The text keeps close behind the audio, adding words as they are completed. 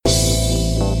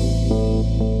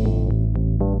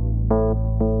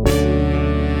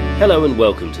Hello and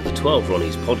welcome to the 12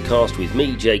 Ronnies podcast with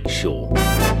me, Jake Shaw.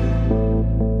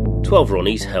 12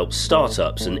 Ronnies helps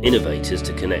startups and innovators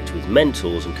to connect with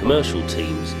mentors and commercial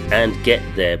teams and get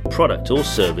their product or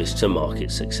service to market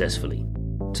successfully.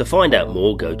 To find out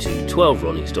more, go to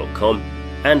 12ronnies.com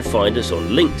and find us on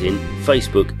LinkedIn,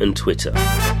 Facebook and Twitter.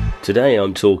 Today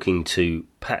I'm talking to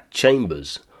Pat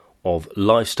Chambers of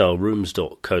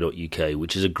lifestylerooms.co.uk,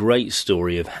 which is a great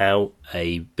story of how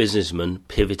a businessman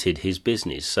pivoted his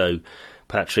business. So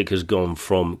Patrick has gone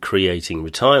from creating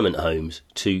retirement homes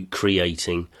to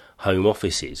creating home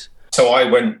offices. So I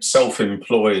went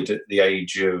self-employed at the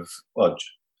age of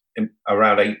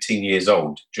around 18 years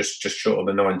old, just short of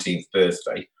the 19th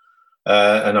birthday.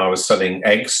 And I was selling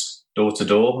eggs door to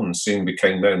door and soon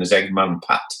became known as Eggman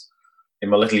Pat in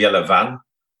my little yellow van.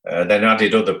 Then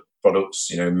added other products,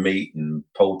 meat and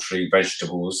poultry,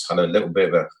 vegetables, had a little bit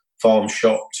of a farm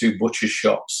shop, 2 butcher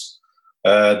shops.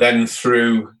 Then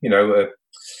through, a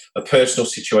personal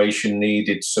situation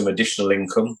needed some additional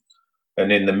income.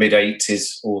 And in the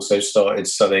mid-80s also started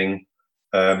selling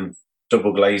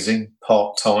double glazing,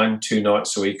 part-time, 2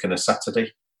 nights a week and a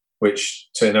Saturday, which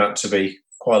turned out to be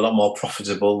quite a lot more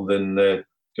profitable than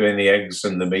doing the eggs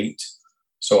and the meat.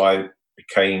 So I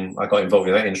got involved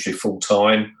in that industry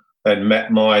full-time and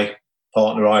met my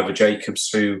partner, Ivor Jacobs,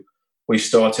 who we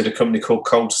started a company called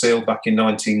Cold Seal back in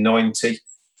 1990,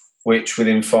 which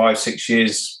within 5-6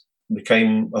 years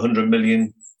became 100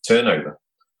 million turnover,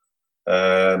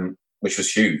 which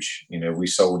was huge. We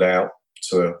sold out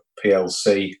to a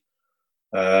PLC.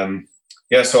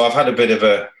 So I've had a bit of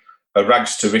a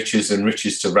rags to riches and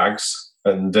riches to rags.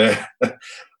 And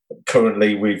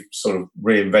currently we've sort of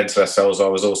reinvented ourselves. I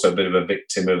was also a bit of a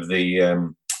victim of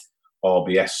the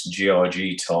RBS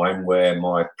GRG time, where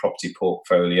my property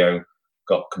portfolio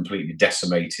got completely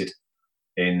decimated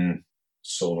in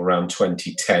sort of around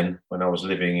 2010 when I was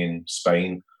living in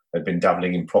Spain. I'd been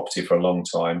dabbling in property for a long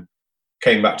time.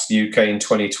 Came back to the UK in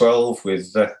 2012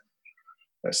 with,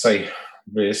 let's say,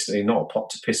 realistically, not a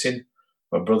pot to piss in.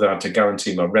 My brother had to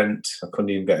guarantee my rent. I couldn't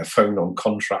even get a phone on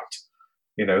contract,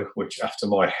 which after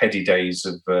my heady days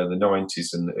of the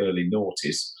 90s and the early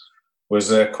noughties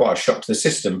was quite a shock to the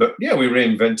system. But yeah, we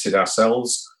reinvented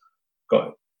ourselves,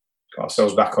 got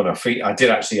ourselves back on our feet. I did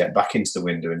actually get back into the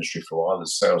window industry for a while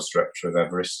as sales director of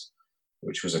Everest,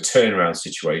 which was a turnaround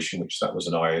situation, which that was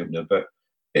an eye-opener. But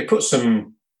it put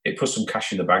some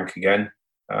cash in the bank again.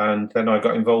 And then I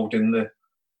got involved in the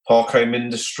park home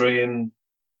industry, and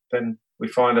then we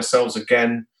find ourselves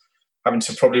again having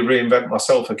to probably reinvent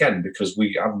myself again, because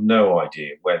we have no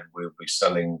idea when we'll be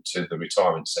selling to the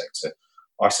retirement sector.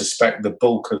 I suspect the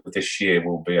bulk of this year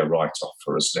will be a write-off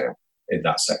for us now in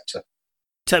that sector.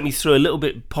 Take me through a little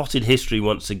bit potted history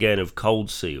once again of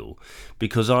Cold Seal,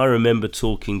 because I remember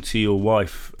talking to your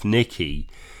wife, Nikki,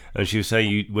 and she was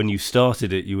saying when you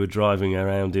started it, you were driving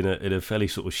around in a fairly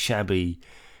sort of shabby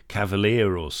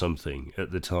Cavalier or something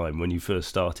at the time when you first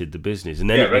started the business. And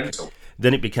then rental.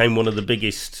 Then it became one of the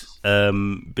biggest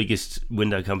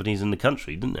window companies in the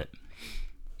country, didn't it?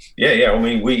 Yeah. I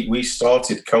mean, we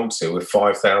started Cold Seal with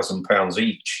 £5,000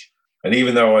 each, and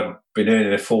even though I'd been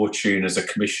earning a fortune as a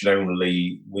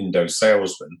commission-only window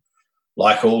salesman,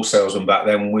 like all salesmen back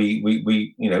then, we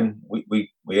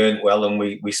earned well and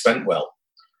we spent well.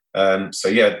 Out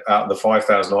of the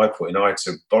 5,000 I put in, I had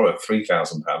to borrow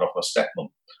 £3,000 off my stepmom.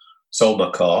 Sold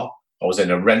my car. I was in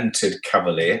a rented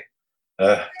Cavalier.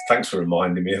 Thanks for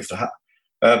reminding me of that.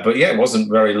 It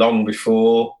wasn't very long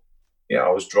before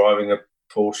I was driving a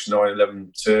Porsche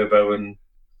 911 Turbo, and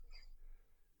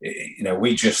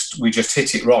we just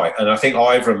hit it right. And I think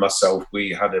Ivor and myself,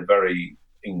 we had a very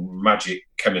magic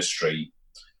chemistry.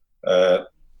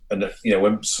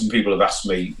 When some people have asked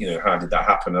me, how did that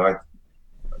happen? The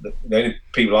only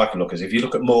people I can look at is if you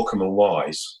look at Morecambe and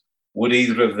Wise, would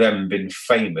either of them been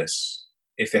famous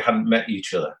if they hadn't met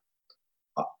each other?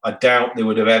 I doubt they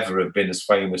would have ever been as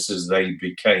famous as they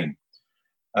became.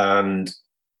 And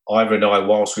Ivor and I,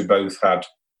 whilst we both had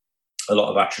a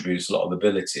lot of attributes, a lot of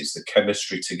abilities, the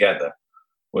chemistry together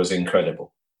was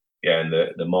incredible. Yeah, and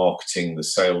the marketing, the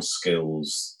sales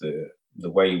skills,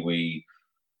 the way we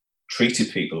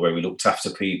treated people, the way we looked after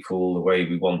people, the way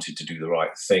we wanted to do the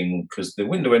right thing, because the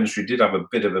window industry did have a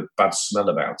bit of a bad smell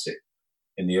about it.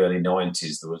 In the early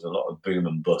 90s, there was a lot of boom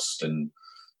and bust and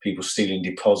people stealing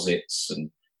deposits.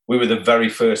 And we were the very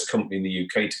first company in the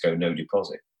UK to go no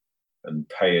deposit and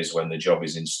pay us when the job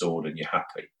is installed and you're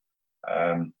happy.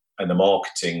 And the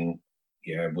marketing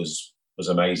was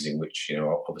amazing, which,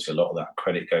 obviously a lot of that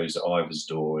credit goes at Ivor's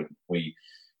door. And we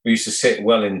used to sit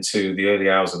well into the early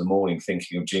hours of the morning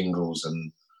thinking of jingles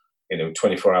and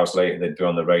 24 hours later, they'd be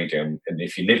on the radio. And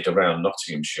if you lived around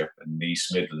Nottinghamshire and the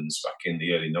East Midlands back in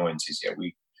the early 90s,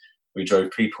 we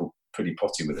drove people pretty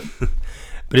potty with them.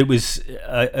 But it was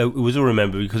all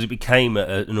remembered because it became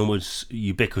an almost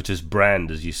ubiquitous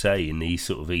brand, as you say, in the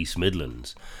sort of East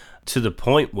Midlands, to the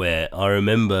point where I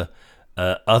remember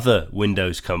other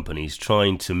Windows companies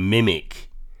trying to mimic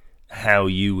how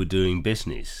you were doing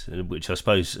business, which I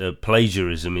suppose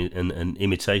plagiarism and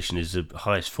imitation is the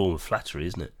highest form of flattery,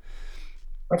 isn't it?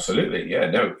 Absolutely, yeah.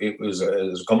 No, it was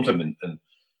a compliment. And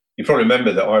you probably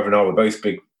remember that Ivor and I were both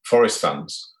big Forest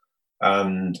fans.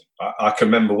 And I can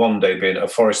remember one day being at a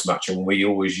Forest match and we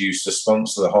always used to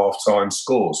sponsor the half-time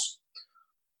scores.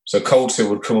 So Coleshill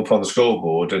would come up on the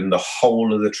scoreboard and the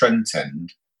whole of the Trent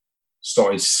End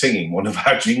started singing one of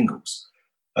our jingles.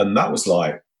 And that was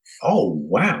like, oh,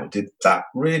 wow, did that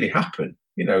really happen?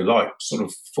 Like sort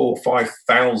of 4,000 or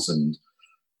 5,000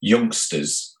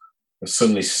 youngsters are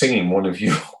suddenly singing one of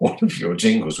your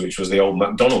jingles, which was the old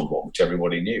McDonald one, which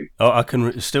everybody knew. Oh, I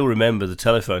can still remember the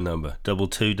telephone number,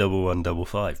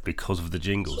 221155, because of the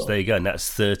jingles. So, there you go, and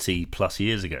that's 30 plus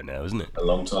years ago now, isn't it? A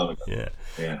long time ago. Yeah,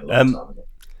 a long time ago.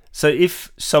 So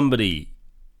if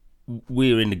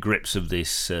we're in the grips of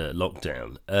this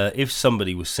lockdown, if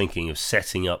somebody was thinking of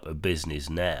setting up a business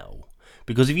now,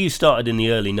 because if you started in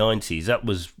the early 90s,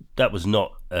 that was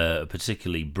not a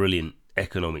particularly brilliant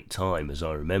economic time, as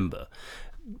I remember.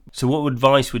 So what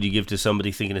advice would you give to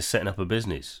somebody thinking of setting up a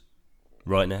business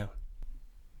right now?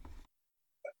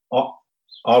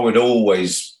 I would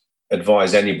always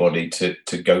advise anybody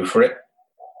to go for it.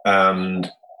 And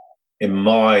in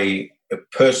my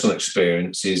personal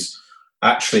experience is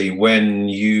actually when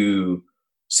you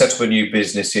set up a new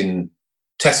business in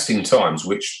testing times,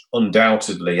 which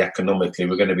undoubtedly economically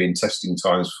we're going to be in testing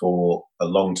times for a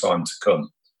long time to come,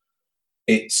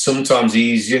 it's sometimes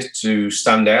easier to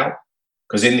stand out,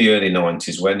 because in the early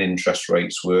 90s, when interest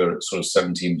rates were at sort of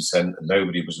 17% and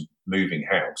nobody was moving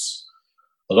house,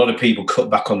 a lot of people cut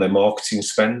back on their marketing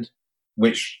spend,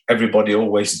 which everybody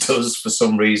always does for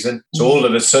some reason. So all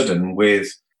of a sudden, with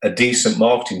a decent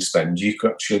marketing spend, you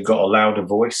actually got a louder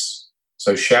voice.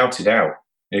 So shout it out.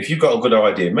 And if you've got a good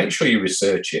idea, make sure you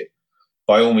research it.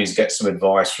 By all means, get some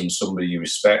advice from somebody you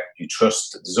respect, you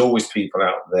trust. There's always people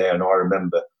out there, and I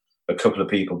remember a couple of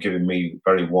people giving me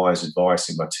very wise advice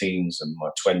in my teens and my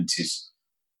 20s.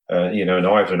 And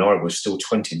Ivor and I were still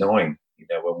 29,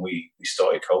 when we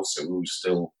started Coleshill. We were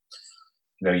still,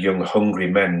 young, hungry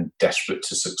men desperate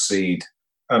to succeed.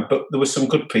 But there were some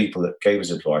good people that gave us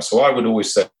advice. So I would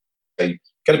always say,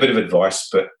 get a bit of advice,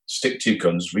 but stick to your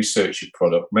guns, research your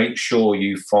product, make sure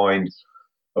you find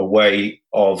a way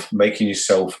of making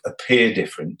yourself appear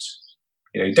different.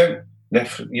 You don't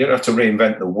have to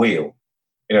reinvent the wheel.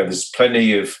 There's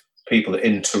plenty of people that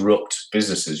interrupt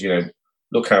businesses.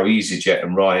 Look how EasyJet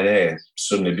and Ryanair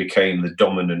suddenly became the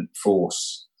dominant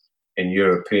force in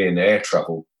European air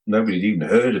travel. Nobody had even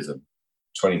heard of them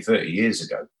 20, 30 years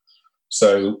ago.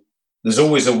 So there's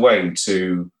always a way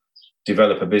to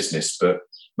develop a business, but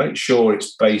make sure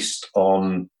it's based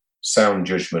on sound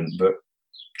judgment, but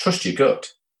trust your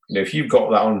gut. If you've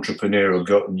got that entrepreneurial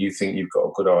gut and you think you've got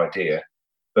a good idea,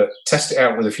 but test it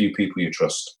out with a few people you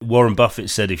trust. Warren Buffett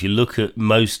said if you look at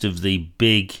most of the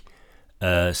big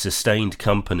sustained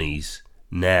companies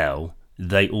now,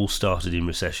 they all started in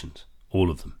recessions, all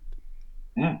of them.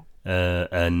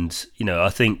 And, I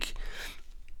think,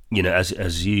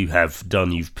 as you have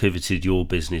done, you've pivoted your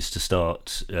business to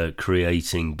start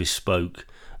creating bespoke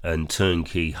and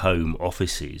turnkey home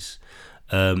offices.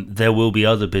 There will be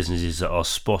other businesses that are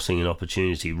spotting an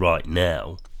opportunity right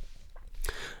now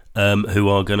who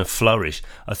are going to flourish.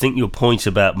 I think your point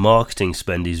about marketing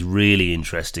spend is really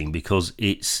interesting because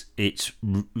it's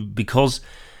because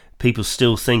people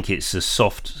still think it's a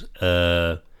soft,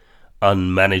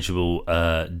 unmanageable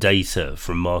data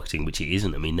from marketing, which it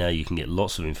isn't. I mean, now you can get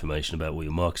lots of information about what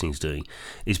your marketing's doing.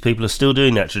 Is people are still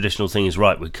doing that traditional thing is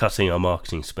right, we're cutting our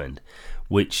marketing spend,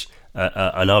 which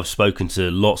and I've spoken to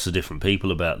lots of different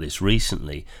people about this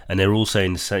recently, and they're all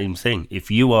saying the same thing. If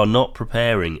you are not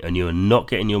preparing and you're not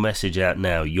getting your message out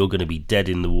now, you're going to be dead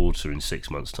in the water in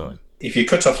 6 months' time. If you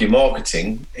cut off your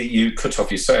marketing, you cut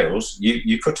off your sales,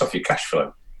 you cut off your cash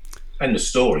flow. End of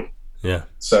story. Yeah.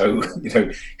 So,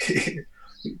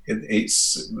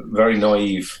 it's very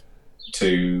naive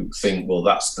to think, well,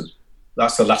 that's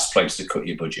the last place to cut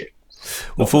your budget.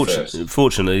 Well,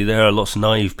 fortunately, there are lots of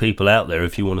naive people out there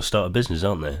if you want to start a business,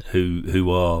 aren't there, who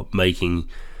are making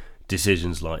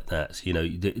decisions like that.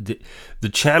 The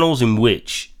channels in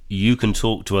which you can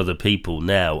talk to other people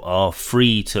now are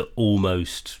free to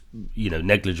almost,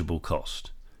 negligible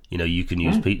cost. You know, you can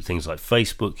use things like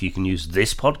Facebook. You can use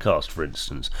this podcast, for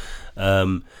instance.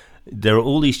 There are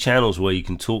all these channels where you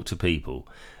can talk to people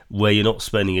where you're not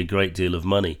spending a great deal of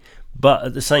money. But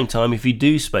at the same time, if you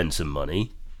do spend some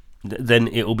money, then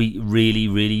it will be really,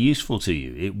 really useful to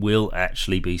you. It will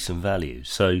actually be some value.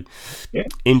 So,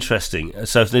 interesting.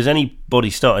 So if there's anybody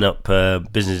starting up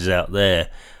businesses out there,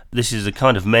 this is the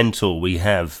kind of mentor we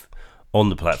have on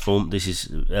the platform. This is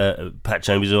Pat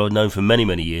Chambers, who I've known for many,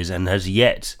 many years and has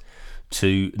yet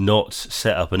to not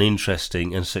set up an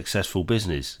interesting and successful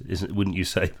business. Wouldn't you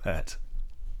say, Pat?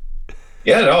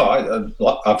 Yeah, no,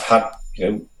 I've had,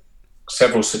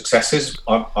 several successes.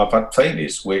 I've had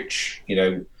failures, which,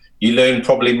 you learn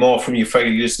probably more from your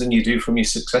failures than you do from your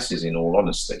successes, in all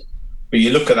honesty. But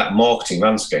you look at that marketing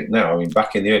landscape now. I mean,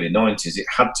 back in the early 90s, it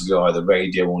had to be either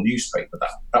radio or newspaper.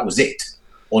 That was it,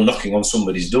 or knocking on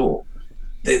somebody's door.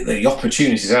 The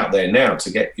opportunities out there now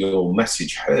to get your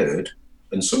message heard,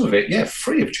 and some of it,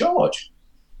 free of charge.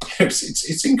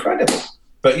 It's incredible.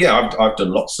 But I've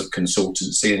done lots of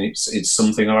consultancy, and it's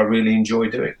something I really enjoy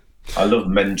doing. I love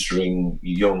mentoring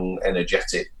young,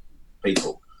 energetic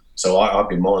people. So I'd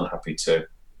be more than happy to,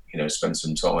 spend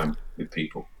some time with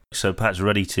people. So Pat's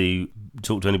ready to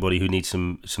talk to anybody who needs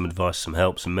some advice, some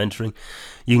help, some mentoring.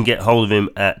 You can get hold of him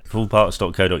at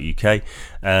fullparts.co.uk.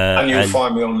 And you'll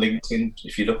find me on LinkedIn.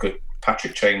 If you look at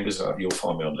Patrick Chambers, you'll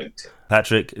find me on LinkedIn.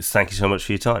 Patrick, thank you so much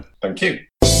for your time. Thank you.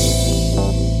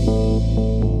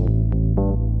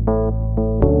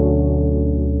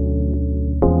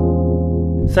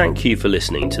 Thank you for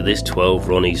listening to this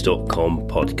 12ronnies.com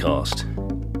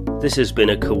podcast. This has been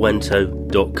a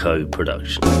Cowento.co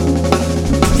production.